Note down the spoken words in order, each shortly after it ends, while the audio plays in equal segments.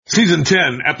Season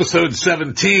 10, episode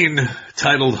 17,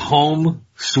 titled Home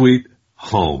Sweet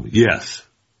Home. Yes,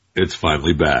 it's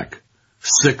finally back.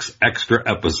 6 extra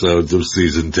episodes of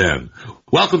season 10.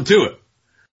 Welcome to it.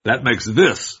 That makes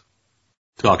this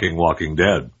Talking Walking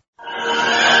Dead.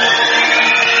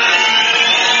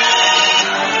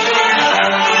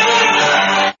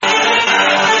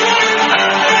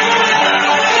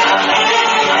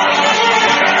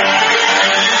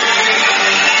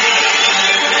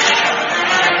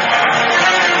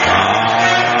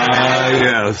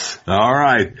 All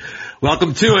right.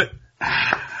 Welcome to it.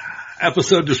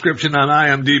 Episode description on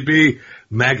IMDb.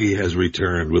 Maggie has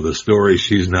returned with a story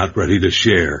she's not ready to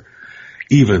share,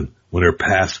 even when her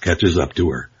past catches up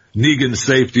to her. Negan's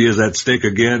safety is at stake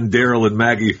again. Daryl and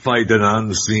Maggie fight an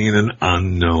unseen and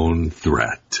unknown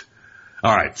threat.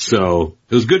 All right. So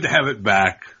it was good to have it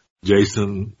back.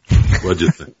 Jason, what'd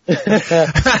you think?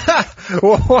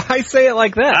 Why say it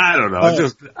like that? I don't know.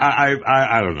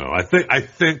 I don't know. I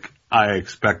think I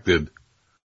expected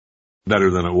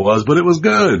better than it was, but it was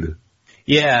good.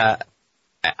 Yeah,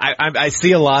 I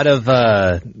see a lot of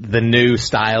the new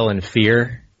style and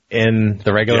fear in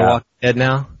the regular Walking Dead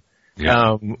now,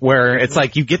 where it's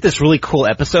like you get this really cool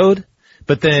episode,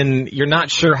 but then you're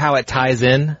not sure how it ties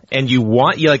in, and you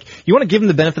want to give them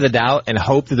the benefit of the doubt and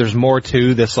hope that there's more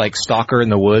to this like stalker in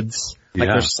the woods, like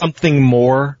there's something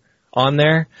more on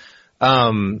there.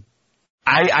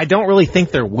 I don't really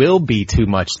think there will be too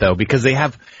much, though, because they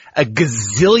have a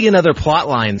gazillion other plot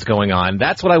lines going on.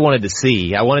 That's what I wanted to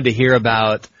see. I wanted to hear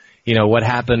about, what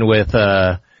happened with,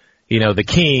 the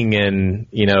king and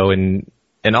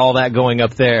all that going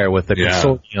up there with the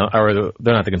consortium, or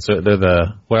they're not the consortium, they're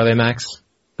the, what are they, Max?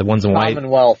 The ones in white?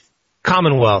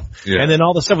 Commonwealth. Yeah. And then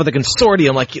all the stuff with the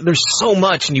consortium, like, there's so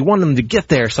much and you want them to get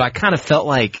there. So I kind of felt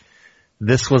like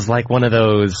this was like one of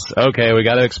those, okay, we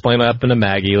got to explain what happened to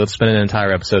Maggie. Let's spend an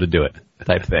entire episode to do it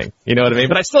type thing. You know what I mean?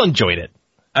 But I still enjoyed it.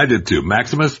 I did too.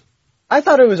 Maximus? I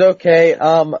thought it was okay. It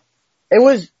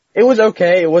was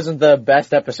okay. It wasn't the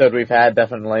best episode we've had,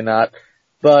 definitely not.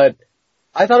 But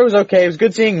I thought it was okay. It was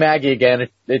good seeing Maggie again.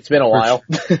 It's been a while.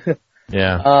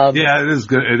 Yeah. Yeah, it is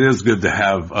good. It is good to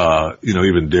have,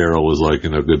 even Daryl was like,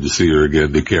 good to see her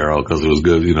again, to Carol, because it was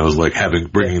good. It was like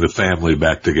bringing the family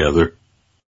back together.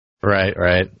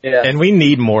 Right. Yeah. And we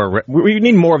need more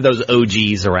of those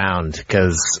OGs around,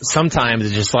 because sometimes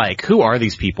it's just like, who are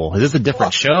these people? Is this a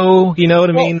different show? You know what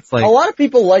I mean? It's like, a lot of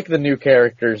people like the new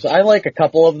characters. I like a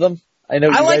couple of them. I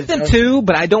like them too,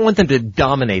 but I don't want them to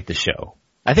dominate the show.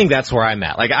 I think that's where I'm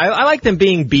at. Like, I like them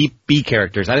being B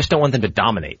characters. I just don't want them to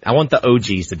dominate. I want the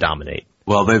OGs to dominate.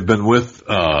 Well, they've been with,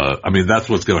 that's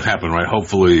what's going to happen, right?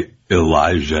 Hopefully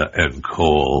Elijah and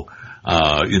Cole,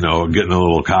 getting a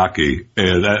little cocky.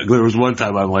 And there was one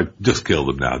time I'm like, just kill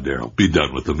them now, Daryl. Be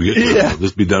done with them.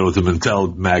 Just be done with them and tell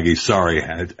Maggie, sorry,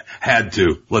 had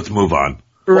to. Let's move on.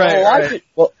 Right.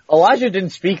 Elijah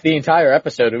didn't speak the entire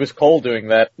episode. It was Cole doing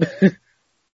that.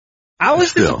 I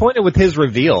was disappointed with his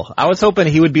reveal. I was hoping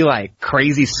he would be like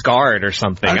crazy scarred or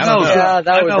something. I don't know. Yeah,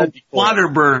 that'd be cool. Water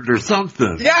burned or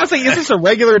something. Yeah, I was like, is this a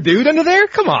regular dude under there?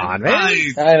 Come on, man.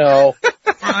 Right. I know.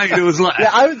 Right. It was like,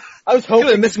 yeah, I was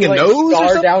hoping missing a like, nose or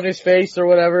scar down his face or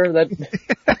whatever.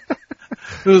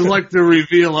 It was like the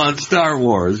reveal on Star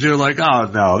Wars. You're like,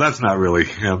 oh no, that's not really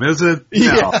him, is it?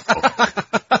 No. Yeah.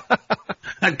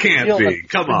 That can't be.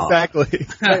 Come on. Exactly.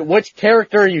 Wait, which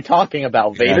character are you talking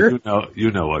about, Vader? Yeah, you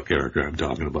know what character I'm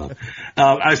talking about.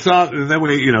 I saw, and then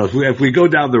if we go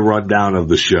down the rundown of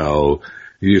the show,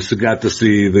 you got to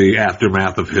see the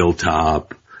aftermath of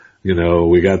Hilltop.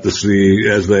 We got to see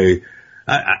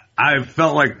I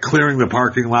felt like clearing the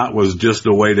parking lot was just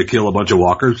a way to kill a bunch of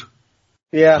walkers.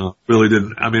 Yeah. Really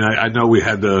didn't, I know we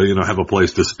had to, have a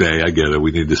place to stay. I get it.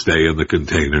 We need to stay in the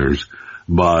containers,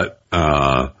 but,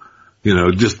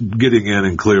 just getting in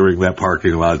and clearing that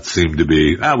parking lot seemed to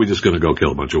be, we're just going to go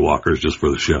kill a bunch of walkers just for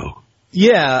the show.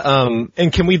 Yeah,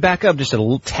 and can we back up just a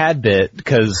little tad bit,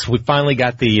 because we finally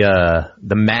got the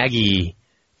Maggie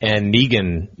and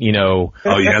Negan,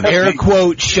 air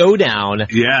quote showdown.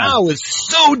 Yeah. I was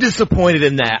so disappointed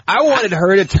in that. I wanted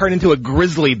her to turn into a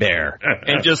grizzly bear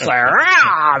and just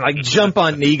like jump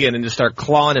on Negan and just start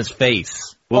clawing his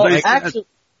face. Well,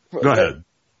 go ahead.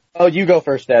 Oh, you go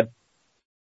first, Dad.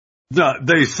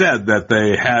 They said that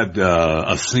they had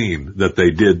a scene that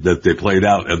they played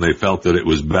out, and they felt that it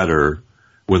was better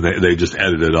when they just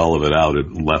edited all of it out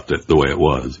and left it the way it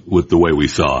was, with the way we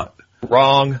saw it.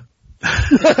 Wrong.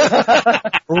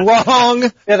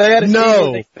 Wrong. Yeah, they had a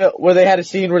scene where they had a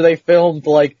scene where they filmed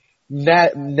like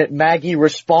Maggie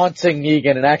responsing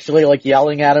Negan and actually like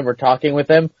yelling at him or talking with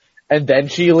him, and then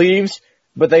she leaves.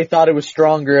 but they thought it was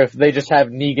stronger if they just have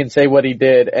Negan say what he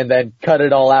did and then cut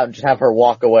it all out and just have her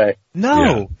walk away.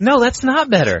 No, that's not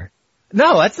better.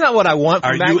 No, that's not what I want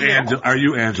from Are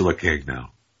you Angela King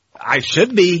now? I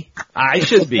should be. I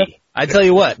tell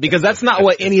you what, because that's not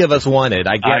what any of us wanted,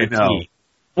 I guarantee. I know.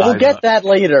 We'll get that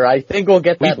later. I think we'll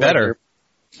get that later.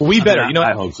 We better. You know,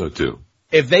 I hope so too.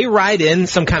 If they write in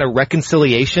some kind of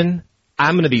reconciliation,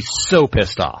 I'm going to be so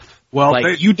pissed off. Well,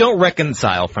 you don't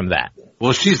reconcile from that.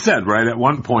 Well, she said, right, at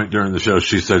one point during the show,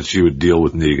 she said she would deal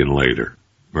with Negan later,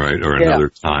 right, or another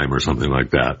time or something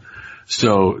like that.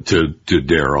 So to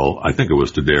Daryl, I think it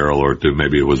was to Daryl, or to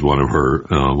maybe it was one of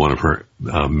her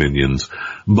minions,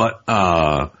 but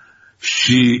I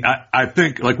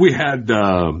think, like, we had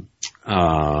one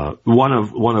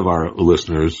of our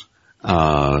listeners,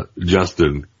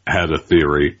 Justin, had a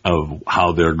theory of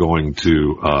how they're going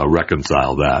to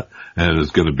reconcile that, and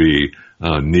it's going to be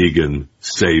Negan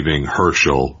saving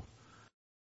Herschel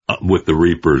with the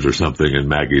Reapers or something, and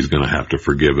Maggie's going to have to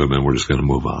forgive him, and we're just going to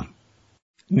move on.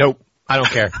 Nope. I don't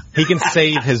care. He can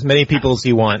save as many people as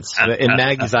he wants. In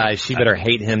Maggie's eyes, she better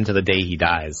hate him to the day he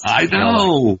dies. I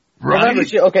know, right? Remember,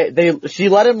 she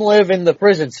let him live in the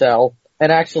prison cell, and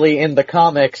actually in the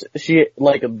comics,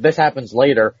 this happens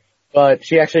later, but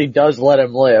she actually does let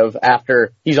him live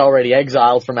after he's already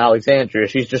exiled from Alexandria.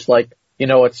 She's just like, you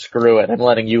know what, screw it, I'm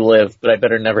letting you live, but I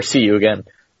better never see you again.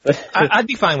 I'd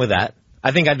be fine with that.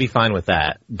 I think I'd be fine with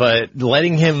that. But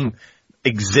letting him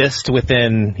exist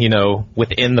within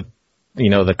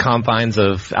the confines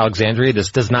of Alexandria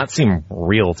just does not seem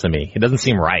real to me. It doesn't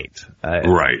seem right.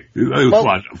 Right.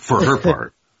 For her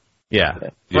part. Yeah.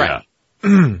 Yeah.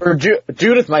 Right. Or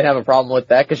Judith might have a problem with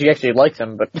that because she actually likes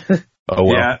him, but. Oh,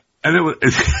 well. Yeah. And it was,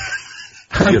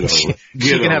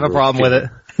 she can have a problem with it.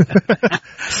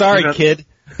 Sorry, kid.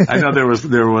 I know there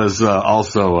was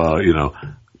also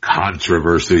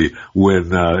controversy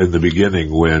when in the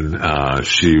beginning when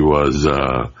she was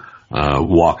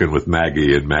walking with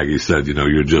Maggie, and Maggie said,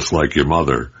 you're just like your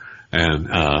mother, and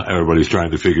everybody's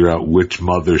trying to figure out which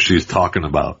mother she's talking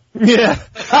about. Yeah.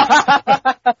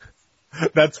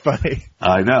 That's funny.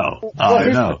 I know.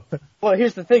 Well,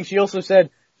 here's the thing. She also said,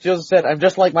 I'm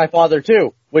just like my father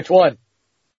too. Which one?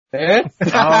 Eh?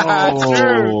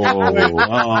 Oh,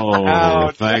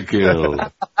 thank you.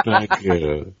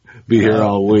 Be here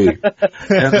all week.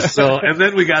 And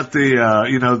then we got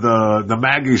the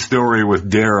Maggie story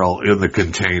with Daryl in the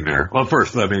container. Well,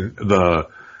 first, I mean,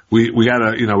 we had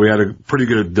a pretty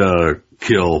good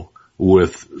kill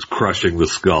with crushing the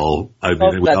skull. I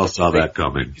mean, we all saw that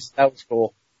coming. That was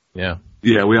cool. Yeah.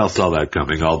 Yeah, we all saw that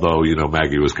coming, although,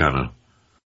 Maggie was kind of,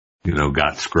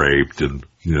 got scraped, and,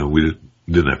 we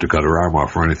didn't have to cut her arm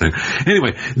off or anything.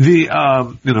 Anyway,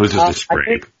 it was just a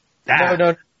scrape.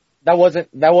 No, that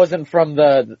wasn't from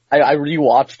I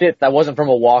rewatched it. That wasn't from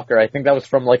a walker. I think that was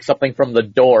from something from the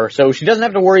door. So she doesn't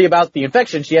have to worry about the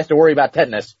infection. She has to worry about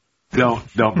tetanus.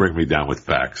 Don't bring me down with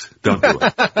facts. Don't do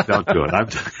it. Don't do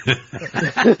it.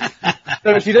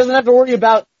 So she doesn't have to worry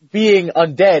about being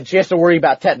undead. She has to worry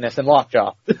about tetanus and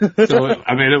lockjaw. So,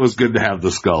 I mean, it was good to have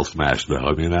the skull smashed, though.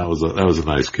 I mean, that was a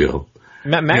nice kill.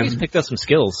 Maggie's picked up some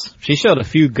skills. She showed a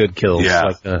few good kills.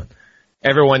 Yeah.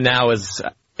 Everyone now is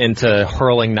into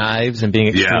hurling knives and being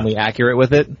extremely accurate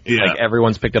with it. Yeah. Like,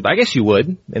 everyone's picked up. I guess you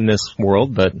would in this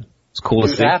world, but it's cool to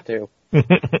see. You have to.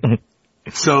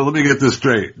 So let me get this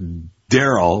straight.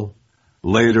 Daryl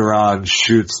later on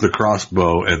shoots the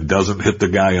crossbow and doesn't hit the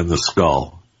guy in the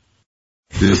skull.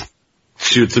 He just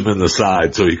shoots him in the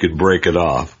side so he can break it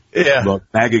off. Yeah. But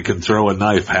Maggie can throw a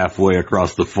knife halfway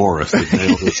across the forest and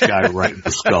nail this guy right in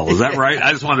the skull. Is that right?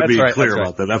 I just want to be clear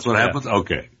about that. That's what happens?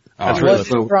 Okay.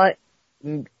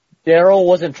 Daryl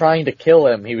wasn't trying to kill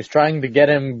him. He was trying to get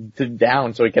him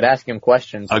down so he could ask him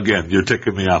questions. Again, you're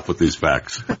ticking me off with these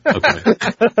facts. Okay.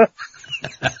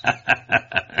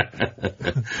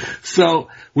 So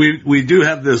we do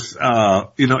have this,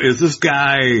 is this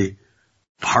guy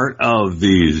part of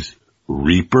these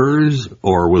Reapers,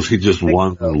 or was he just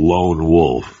one lone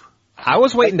wolf? I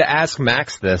was waiting to ask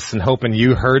Max this and hoping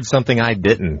you heard something I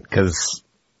didn't, because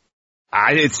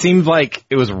it seemed like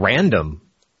it was random.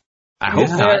 I hope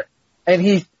not. And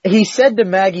he said to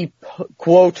Maggie,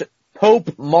 quote,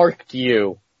 Pope marked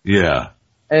you. Yeah.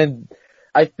 And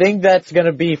I think that's going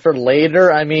to be for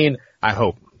later. I mean, I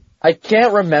hope. I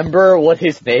can't remember what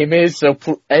his name is, so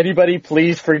anybody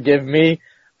please forgive me.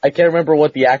 I can't remember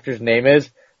what the actor's name is,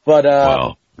 but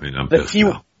I'm pissed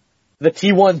now. The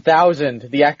T-1000,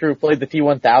 the actor who played the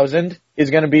T-1000, is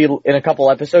going to be in a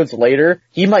couple episodes later.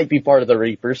 He might be part of the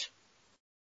Reapers.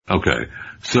 Okay.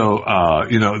 So,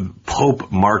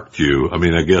 Pope marked you. I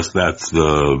mean, I guess that's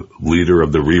the leader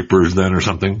of the Reapers then or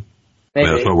something?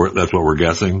 Maybe. That's what we're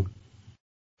guessing.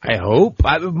 I hope.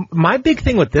 My big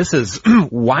thing with this is,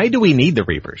 why do we need the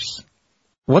Reapers?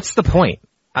 What's the point?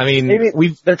 I mean,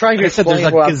 they're trying to explain there's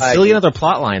a gazillion other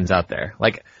plot lines out there.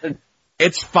 Like,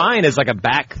 it's fine as like a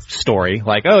back story.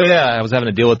 Like, oh yeah, I was having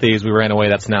to deal with these. We ran away.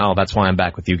 That's why I'm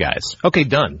back with you guys. Okay,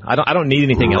 done. I don't need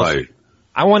anything else.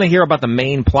 I want to hear about the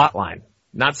main plot line,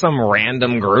 not some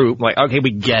random group. Like, okay,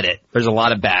 we get it. There's a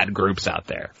lot of bad groups out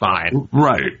there. Fine.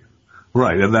 Right.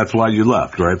 And that's why you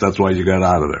left, right? That's why you got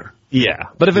out of there. Yeah.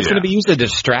 But if it's going to be used to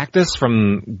distract us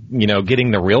from,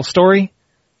 getting the real story,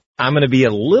 I'm going to be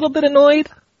a little bit annoyed.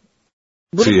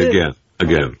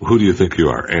 Again, who do you think you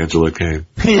are? Angela Kane?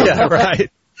 Yeah,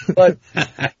 right. But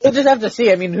we'll just have to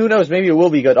see. I mean, who knows? Maybe it will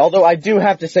be good. Although I do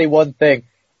have to say one thing.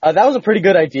 That was a pretty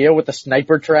good idea with the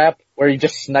sniper trap, where you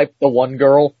just sniped the one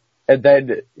girl, and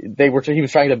then he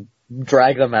was trying to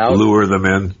drag them out. Lure them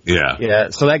in? Yeah. Yeah,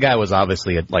 so that guy was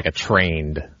obviously a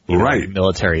trained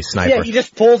military sniper. Yeah, he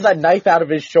just pulls that knife out of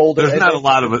his shoulder. There's not a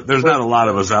lot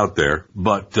of us out there,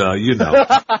 but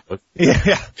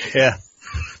Yeah.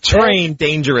 Trained,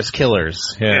 dangerous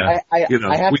killers. Yeah.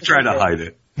 We try to hide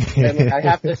it. And I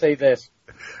have to say this.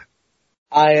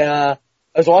 I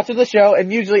was watching the show,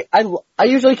 and I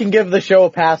usually can give the show a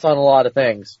pass on a lot of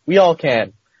things. We all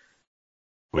can.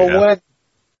 But when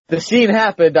the scene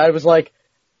happened, I was like,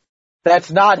 that's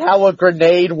not how a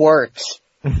grenade works.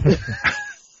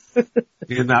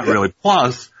 Not really.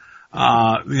 Plus, in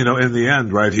the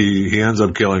end, right, he ends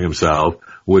up killing himself,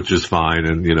 which is fine,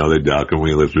 and, they duck, and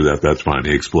we live through that, that's fine,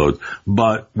 he explodes.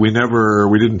 But we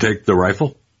didn't take the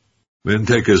rifle? We didn't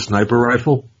take his sniper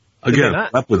rifle? Again,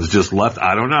 weapons just left,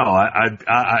 I don't know,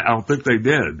 I don't think they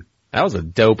did. That was a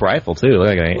dope rifle too,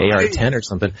 like an AR-10 or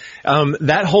something.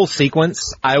 That whole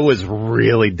sequence, I was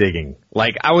really digging.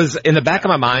 Like, I was, in the back of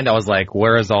my mind, I was like,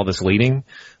 where is all this leading?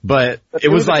 But it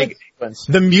was like,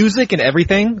 the music and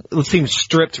everything seemed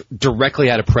stripped directly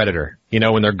out of Predator.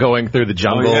 When they're going through the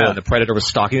jungle and the Predator was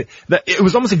stalking. It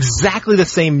was almost exactly the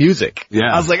same music.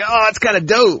 Yeah. I was like, oh, it's kind of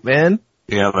dope, man.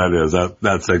 Yeah, that is.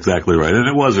 That's exactly right. And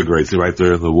it was a great scene right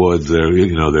there in the woods.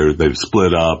 They've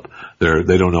split up.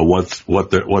 They don't know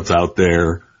what's out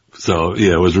there. So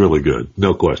yeah, it was really good.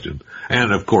 No question.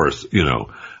 And of course,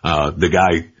 the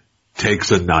guy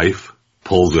takes a knife,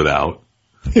 pulls it out,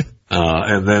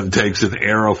 and then takes an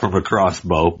arrow from a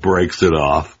crossbow, breaks it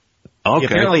off. Okay. He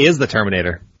apparently is the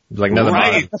Terminator. He's like, no,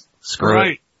 screw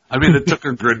it. I mean, it took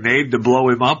a grenade to blow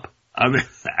him up. I mean,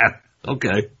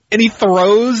 okay. And he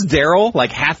throws Daryl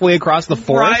like halfway across the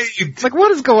forest. Right. It's like,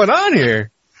 what is going on here?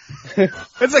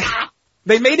 It's like,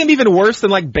 they made him even worse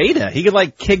than like Beta. He could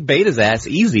like kick Beta's ass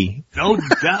easy. No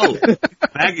doubt.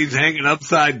 Maggie's hanging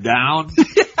upside down.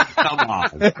 Come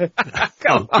on.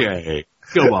 Okay.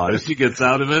 Come on. If she gets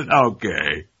out of it,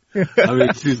 okay. I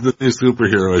mean, she's the new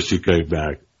superhero as she came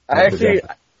back.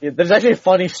 There's actually a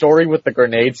funny story with the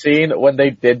grenade scene when they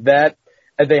did that,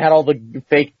 and they had all the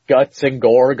fake guts and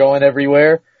gore going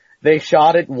everywhere. They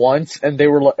shot it once, and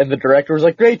the director was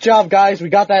like, "Great job, guys! We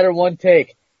got that in one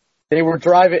take." They were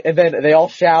driving, and then they all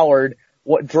showered.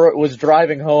 Was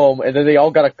driving home, and then they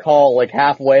all got a call like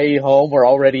halfway home or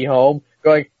already home,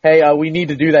 going, "Hey, we need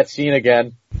to do that scene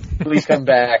again. Please come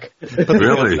back."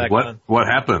 Really? What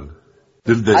happened?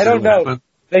 I don't know. Happen?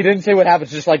 They didn't say what happened.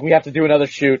 It's just like, we have to do another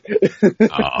shoot.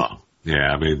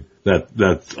 Yeah. I mean,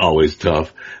 that's always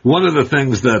tough. One of the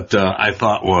things that I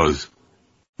thought was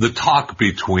the talk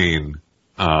between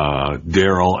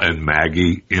Daryl and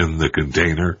Maggie in the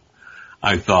container,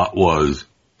 I thought was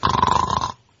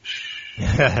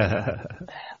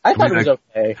I thought it was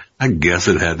okay. I guess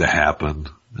it had to happen.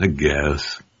 I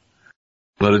guess.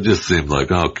 But it just seemed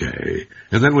like, okay.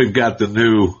 And then we've got the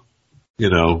new,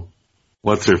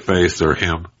 what's her face or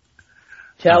him?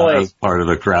 Kelly. As part of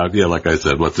the crowd. Yeah, like I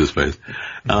said, what's his face?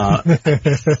 How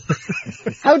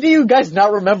do you guys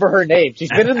not remember her name? She's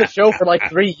been in the show for like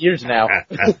 3 years now.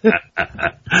 What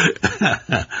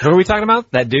are we talking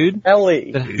about? That dude?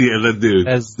 Ellie. Yeah, that dude.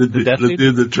 As the deaf dude? The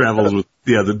dude that travels with,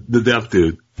 the deaf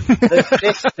dude. The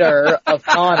sister of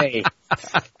Connie.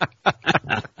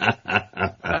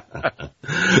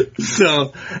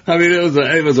 So, I mean,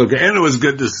 it was okay. And it was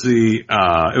good to see,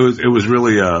 it was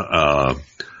really a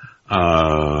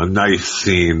nice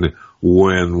scene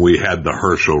when we had the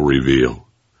Herschel reveal.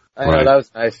 I know, that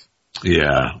was nice.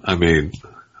 Yeah, I mean,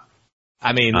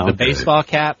 the baseball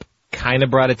cap kind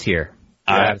of brought a tear.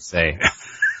 I have to say.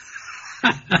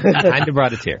 Kind of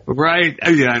brought a tear. Right?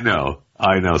 Yeah,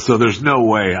 I know. So there's no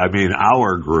way. I mean,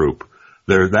 our group,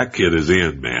 that kid is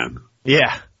in, man.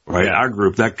 Yeah. Right? Yeah. Our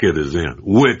group, that kid is in.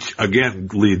 Which, again,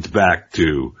 leads back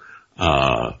to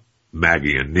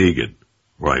Maggie and Negan,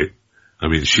 right? I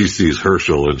mean, she sees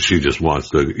Herschel and she just wants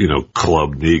to,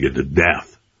 club Negan to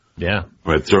death. Yeah.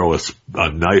 Right, throw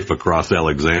a knife across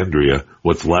Alexandria,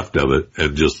 what's left of it,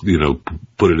 and just,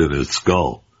 put it in his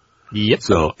skull. Yep.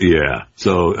 So, yeah.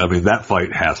 So, I mean, that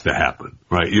fight has to happen,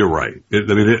 right? You're right.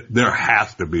 There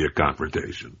has to be a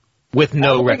confrontation. With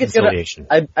no reconciliation.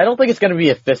 I don't think it's going to be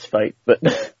a fist fight, but...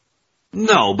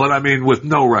 No, but I mean, with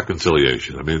no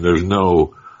reconciliation. I mean, there's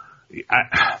no...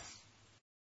 I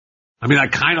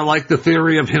kind of like the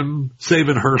theory of him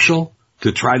saving Herschel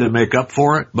to try to make up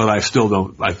for it, but I still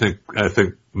don't. I think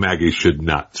Maggie should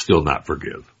still not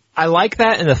forgive. I like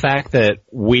that in the fact that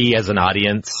we as an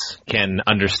audience can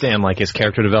understand like his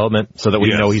character development so that we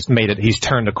know he's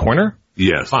turned a corner.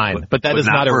 Yes. Fine. But that does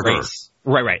not erase.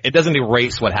 Right. It doesn't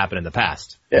erase what happened in the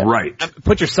past. Yeah. Right.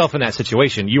 Put yourself in that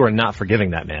situation. You are not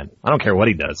forgiving that man. I don't care what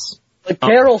he does. Like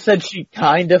Carol said she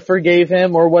kinda forgave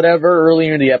him or whatever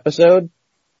earlier in the episode.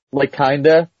 Like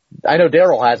kinda. I know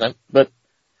Daryl hasn't, but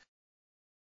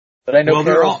I know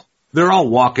Carol. They're all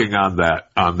walking on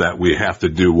that we have to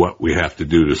do what we have to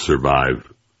do to survive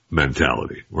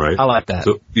mentality, right? I like that.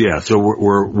 So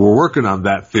we're working on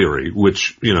that theory,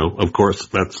 which, of course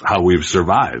that's how we've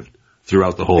survived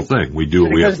throughout the whole thing. We do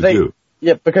what we have to do.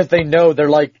 Yeah, because they know they're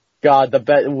like God,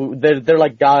 they're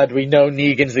like God, we know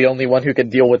Negan's the only one who can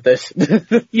deal with this.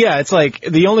 Yeah, it's like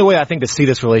the only way I think to see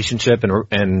this relationship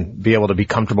and be able to be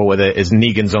comfortable with it is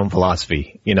Negan's own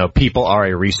philosophy. People are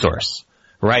a resource.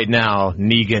 Right now,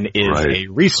 Negan is a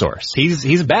resource. He's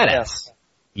a badass. Yeah.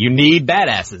 You need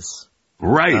badasses.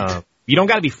 Right. You don't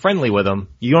gotta be friendly with them.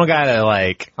 You don't gotta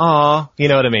aw, you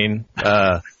know what I mean?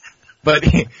 But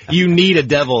you need a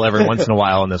devil every once in a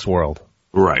while in this world.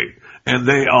 Right. And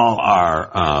they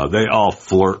all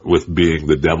flirt with being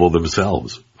the devil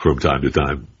themselves from time to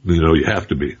time. You have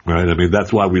to be, right? I mean,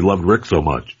 that's why we loved Rick so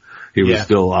much. He was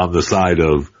still on the side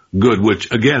of good,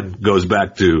 which again goes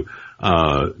back to,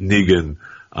 Negan,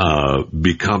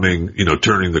 becoming,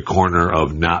 turning the corner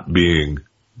of not being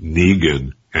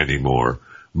Negan anymore,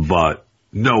 but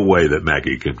no way that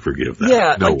Maggie can forgive that.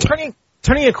 Yeah, no way.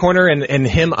 Turning a corner and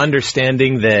him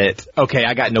understanding that, okay,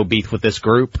 I got no beef with this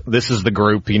group. This is the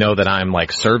group, that I'm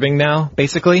serving now,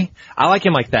 basically. I like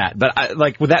him like that.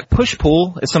 But with that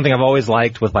push-pull, it's something I've always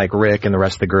liked with Rick and the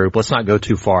rest of the group. Let's not go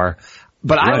too far.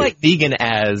 But I like Negan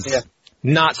as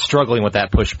not struggling with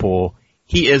that push-pull.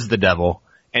 He is the devil.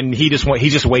 And he's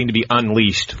just waiting to be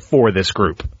unleashed for this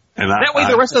group. And that way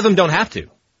the rest of them don't have to.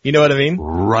 You know what I mean?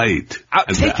 Right.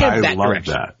 Take him that love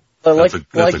direction. That. That's a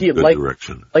good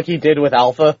direction. Like he did with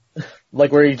Alpha.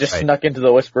 Where he just snuck into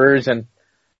the Whisperers and...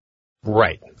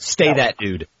 Right. Stay that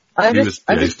dude.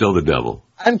 He's still the devil.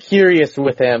 I'm curious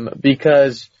with him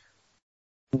because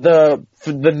the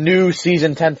new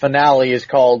season 10 finale is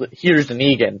called Here's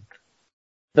Negan.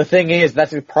 The thing is,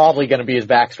 that's probably going to be his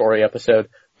backstory episode.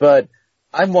 But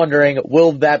I'm wondering,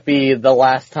 will that be the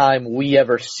last time we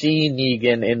ever see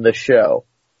Negan in the show?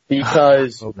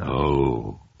 Because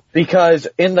because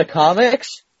in the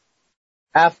comics,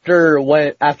 after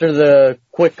the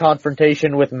quick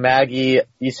confrontation with Maggie,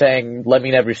 he's saying, "Let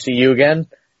me never see you again,"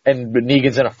 and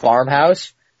Negan's in a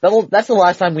farmhouse. That's the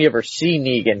last time we ever see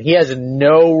Negan. He has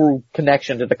no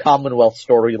connection to the Commonwealth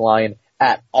storyline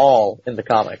at all in the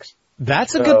comics.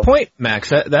 That's a good point, Max.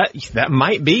 That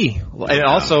might be. And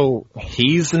also,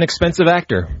 he's an expensive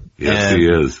actor. Yes, he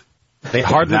is. They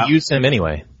hardly use him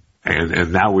anyway.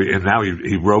 And now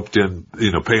he roped in,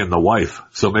 paying the wife.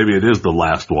 So maybe it is the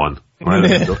last one,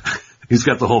 right? He's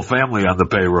got the whole family on the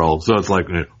payroll. So it's like,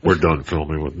 we're done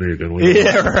filming with Negan.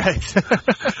 Yeah,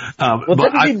 right. Well,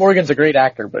 David Morgan's a great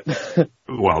actor, but.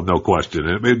 Well, no question.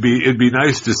 It'd be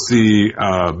nice to see,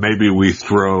 maybe we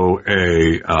throw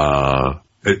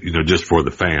just for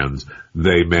the fans,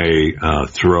 they may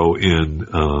throw in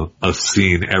a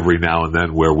scene every now and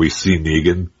then where we see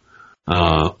Negan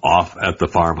off at the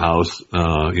farmhouse,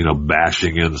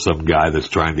 bashing in some guy that's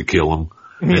trying to kill him.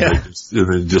 Yeah.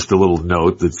 And then just a little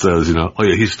note that says, oh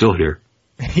yeah, he's still here.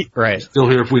 Right. He's still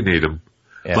here if we need him.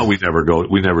 Yeah. But we never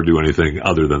do anything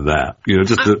other than that.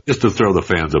 Just to throw the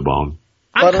fans a bone.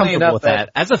 I'm comfortable with that.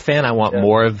 As a fan, I want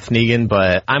more of Negan,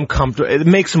 but I'm comfortable. It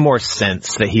makes more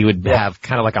sense that he would have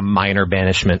kind of like a minor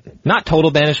banishment. Not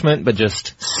total banishment, but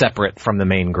just separate from the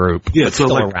main group. Yeah, so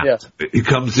he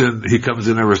comes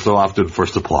in every so often for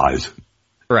supplies.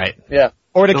 Right. Yeah.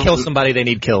 Or to kill somebody they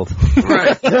need killed.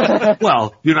 Right.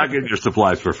 Well, you're not getting your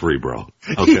supplies for free, bro.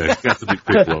 Okay. You got to be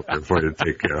quick looking for you to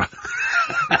take care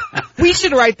of. We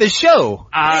should write the show.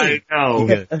 I know.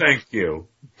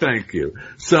 Thank you.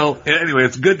 So anyway,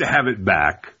 it's good to have it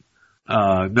back.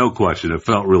 No question. It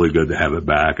felt really good to have it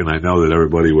back. And I know that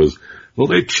everybody was, well,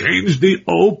 they changed the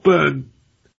open.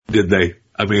 Did they?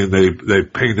 I mean, they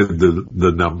painted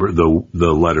the number,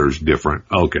 the letters different.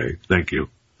 Okay. Thank you.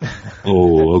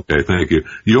 Oh, okay. Thank you.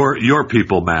 Your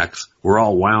people, Max, were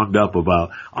all wound up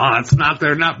about,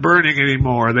 they're not burning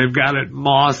anymore. They've got it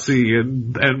mossy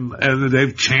and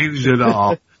they've changed it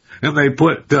all. And they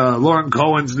put, Lauren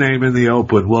Cohen's name in the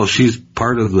open. Well, she's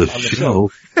part of the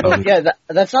show. Yeah,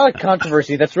 that's not a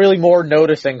controversy. That's really more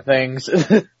noticing things.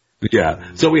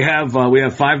 Yeah. So we have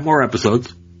 5 more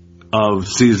episodes of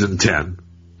season 10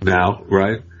 now,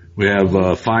 right? We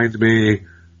have, Find Me,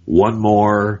 one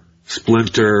more,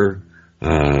 Splinter,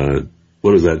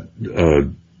 what is that?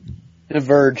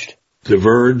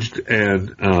 Diverged,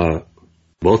 and,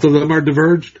 both of them are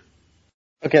diverged?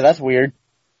 Okay, that's weird.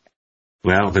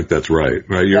 Well, I don't think that's right.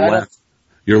 Right?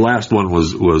 Your last one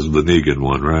was the Negan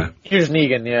one, right? Here's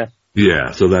Negan, yeah.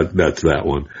 Yeah, so that's that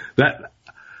one.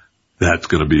 That's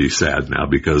gonna be sad now,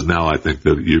 because now I think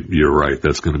that you're right.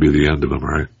 That's gonna be the end of him,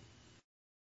 right?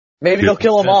 Maybe they'll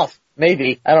kill him off.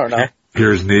 Maybe. I don't know.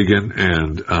 Here's Negan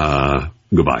and,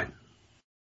 goodbye.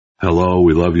 Hello,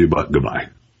 we love you, but goodbye.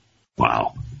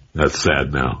 Wow. That's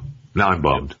sad now. Now I'm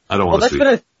bummed. I don't want to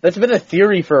see. That's been a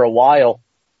theory for a while.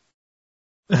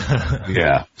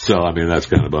 Yeah. So, I mean, that's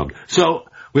kind of bummed. So,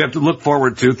 we have to look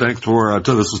forward to, thanks for,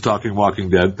 this is Talking Walking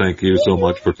Dead. Thank you so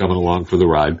much for coming along for the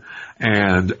ride.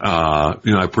 And,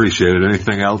 I appreciate it.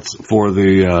 Anything else for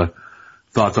the,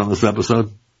 thoughts on this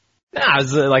episode? Yeah, it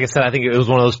was, like I said, I think it was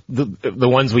one of those, the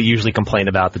ones we usually complain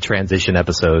about, the transition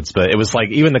episodes, but it was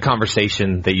like, even the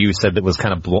conversation that you said that was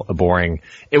kind of boring,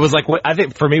 it was like, I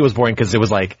think for me it was boring because it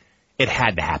was like, it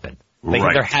had to happen. Like,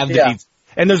 right. There have to be,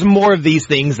 and there's more of these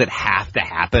things that have to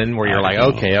happen where you're like,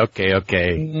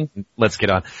 okay, let's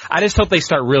get on. I just hope they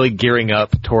start really gearing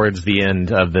up towards the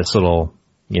end of this little,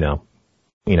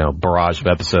 barrage of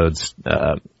episodes,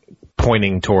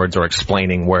 pointing towards or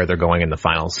explaining where they're going in the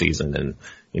final season and,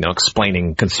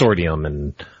 explaining Consortium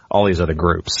and all these other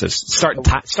groups. Just starting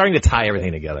to tie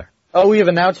everything together. Oh, we have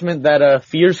announcement that,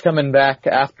 Fear's coming back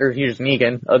after Here's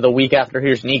Negan. The week after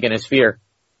Here's Negan is Fear.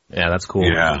 Yeah, that's cool.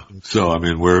 Yeah. So, I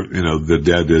mean, the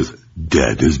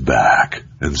dead is back.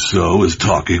 And so is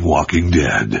Talking Walking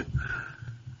Dead.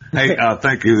 Hey,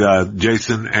 thank you,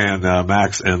 Jason and,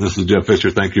 Max. And this is Jeff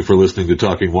Fisher. Thank you for listening to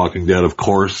Talking Walking Dead. Of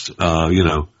course,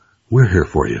 we're here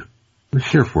for you. We're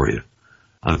here for you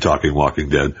on Talking Walking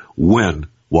Dead when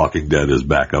Walking Dead is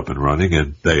back up and running,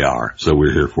 and they are. So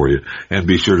we're here for you. And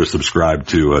be sure to subscribe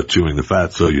to Chewing the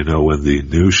Fat so you know when the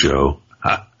new show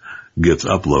gets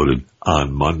uploaded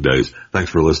on Mondays. Thanks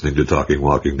for listening to Talking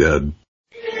Walking Dead.